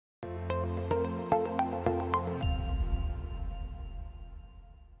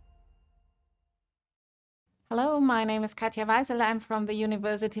Hello, my name is Katja Weisel. I'm from the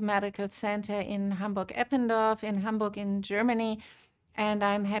University Medical Center in Hamburg-Eppendorf in Hamburg in Germany, and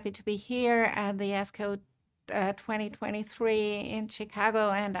I'm happy to be here at the ASCO 2023 in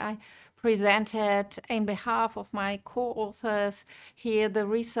Chicago, and I presented in behalf of my co-authors here the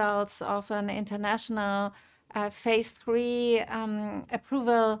results of an international phase 3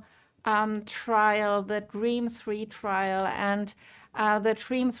 approval trial, the DREAMM-3 trial, and the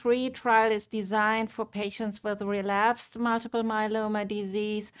DREAMM-3 trial is designed for patients with relapsed multiple myeloma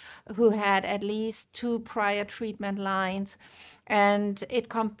disease who had at least 2 prior treatment lines. And it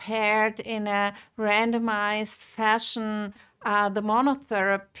compared in a randomized fashion the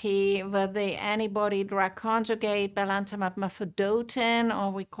monotherapy with the antibody drug conjugate belantamab mafodotin,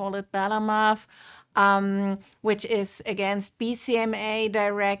 or we call it Belmaf, which is against BCMA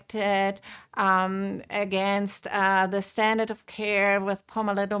directed, against the standard of care with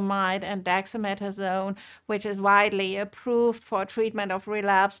pomalidomide and dexamethasone, which is widely approved for treatment of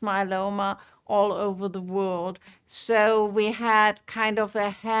relapsed myeloma all over the world. So we had kind of a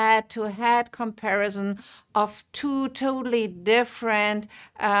head-to-head comparison of 2 totally different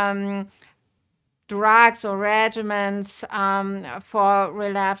drugs or regimens for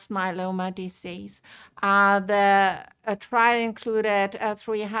relapsed myeloma disease. The trial included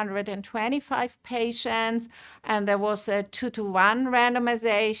 325 patients, and there was a 2-to-1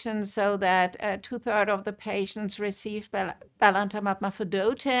 randomization, so that 2/3 of the patients received belantamab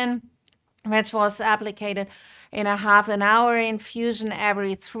mafodotin, which was applied in a half-an-hour infusion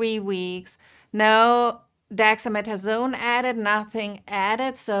every 3 weeks. No dexamethasone added, nothing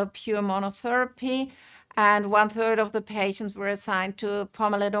added, so pure monotherapy. And 1/3 of the patients were assigned to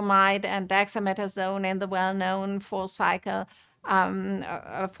pomalidomide and dexamethasone in the well-known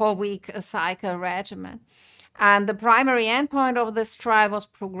 4-week cycle regimen. And the primary endpoint of this trial was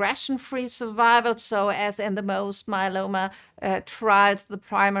progression-free survival. So as in the most myeloma trials, the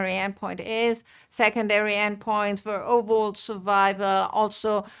primary endpoint is. Secondary endpoints were overall survival,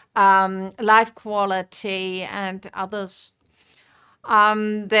 also life quality, and others.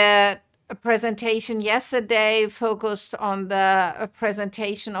 The presentation yesterday focused on the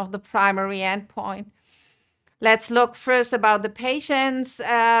presentation of the primary endpoint. Let's look first about the patients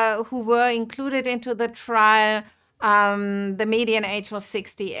who were included into the trial. The median age was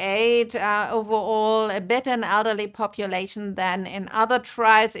 68. Overall, a bit an elderly population than in other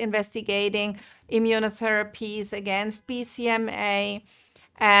trials investigating immunotherapies against BCMA.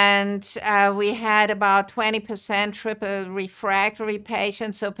 And we had about 20% triple refractory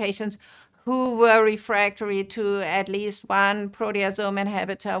patients, so patients who were refractory to at least 1 proteasome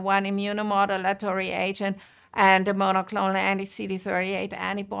inhibitor, 1 immunomodulatory agent, and a monoclonal anti-CD38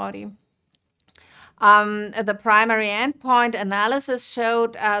 antibody. The primary endpoint analysis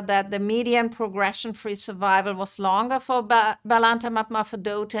showed that the median progression-free survival was longer for belantamab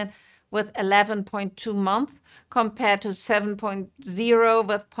mafodotin with 11.2 months compared to 7.0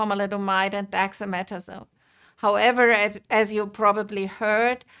 with pomalidomide and dexamethasone. However, as you probably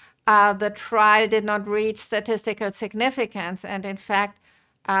heard, the trial did not reach statistical significance, and in fact,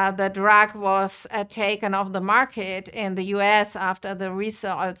 the drug was taken off the market in the US after the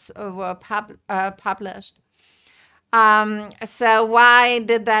results were published. So why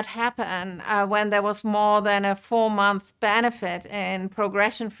did that happen when there was more than a 4-month benefit in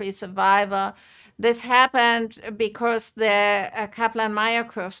progression-free survival? This happened because the Kaplan-Meier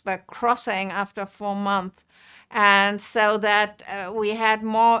curves were crossing after 4 months. And so that we had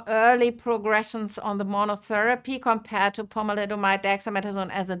more early progressions on the monotherapy compared to pomalidomide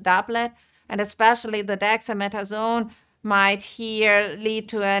dexamethasone as a doublet. And especially the dexamethasone might here lead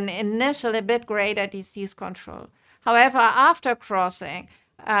to an initial a bit greater disease control. However, after crossing,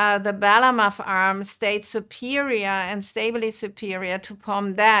 the Belmaf arm stayed superior and stably superior to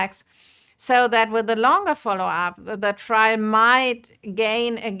PomDex, so that with the longer follow-up, the trial might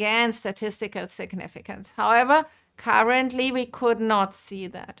gain again statistical significance. However, currently we could not see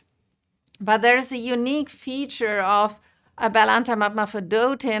that. But there is a unique feature of belantamab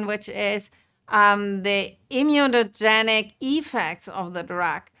mafodotin, which is the immunogenic effects of the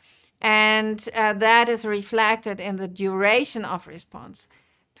drug. And that is reflected in the duration of response.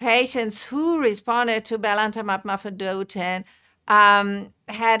 Patients who responded to belantamab mafodotin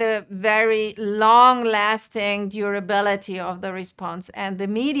had a very long-lasting durability of the response, and the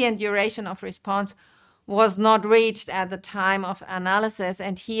median duration of response was not reached at the time of analysis,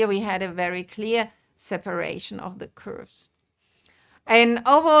 and here we had a very clear separation of the curves. In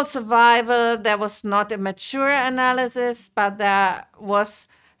overall survival, there was not a mature analysis, but there were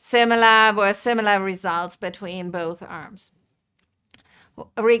similar results between both arms.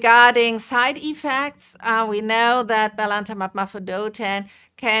 Regarding side effects, we know that belantamab mafodotin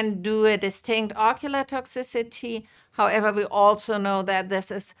can do a distinct ocular toxicity. However, we also know that this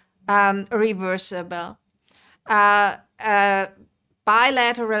is reversible.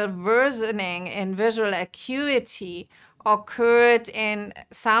 Bilateral worsening in visual acuity occurred in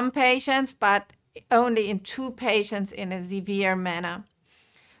some patients, but only in 2 patients in a severe manner.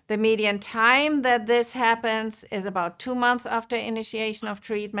 The median time that this happens is about 2 months after initiation of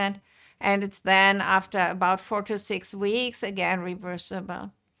treatment, and it's then after about 4 to 6 weeks, again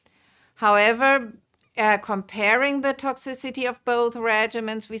reversible. However, comparing the toxicity of both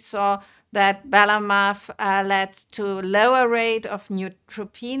regimens, we saw that Belmaf led to lower rate of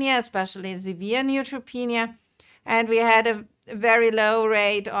neutropenia, especially severe neutropenia, and we had a very low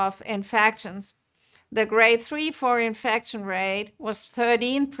rate of infections. The grade 3/4 infection rate was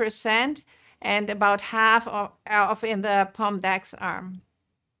 13% and about half of in the PomDex arm.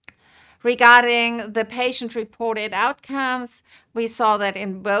 Regarding the patient-reported outcomes, we saw that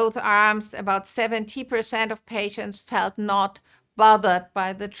in both arms, about 70% of patients felt not bothered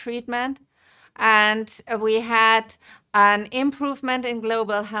by the treatment. And we had an improvement in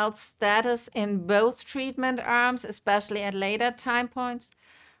global health status in both treatment arms, especially at later time points.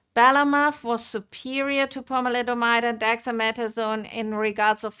 Belmaf was superior to pomalidomide and dexamethasone in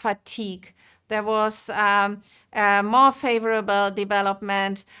regards of fatigue. There was more favorable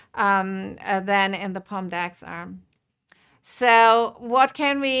development than in the PomDex arm. So what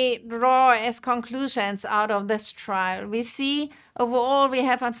can we draw as conclusions out of this trial? We see overall we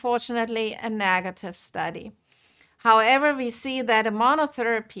have unfortunately a negative study. However, we see that a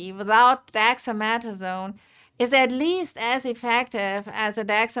monotherapy without dexamethasone is at least as effective as a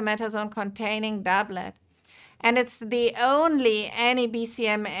dexamethasone-containing doublet. And it's the only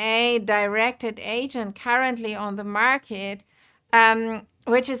anti-BCMA-directed agent currently on the market,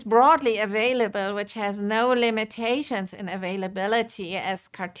 which is broadly available, which has no limitations in availability as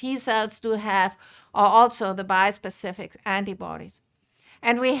CAR T cells do have, or also the bispecific antibodies.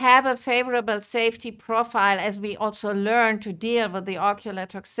 And we have a favorable safety profile as we also learn to deal with the ocular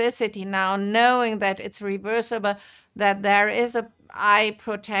toxicity now, knowing that it's reversible, that there is a eye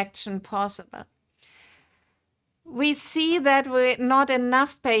protection possible. We see that not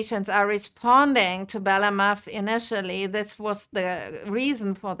enough patients are responding to Belmaf initially. This was the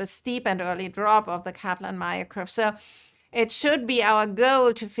reason for the steep and early drop of the Kaplan-Meier curve. So it should be our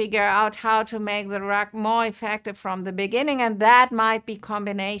goal to figure out how to make the drug more effective from the beginning, and that might be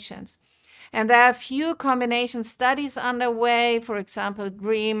combinations. And there are a few combination studies underway, for example,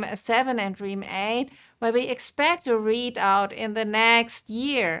 DREAMM-7 and DREAMM-8, where we expect a readout in the next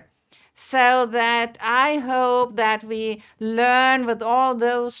year. So that I hope that we learn with all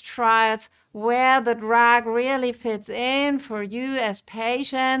those trials where the drug really fits in for you as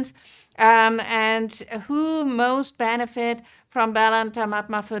patients, and who most benefit from belantamab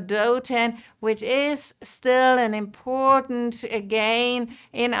mafodotin, which is still an important gain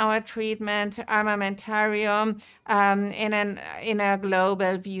in our treatment armamentarium in a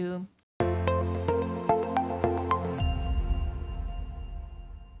global view.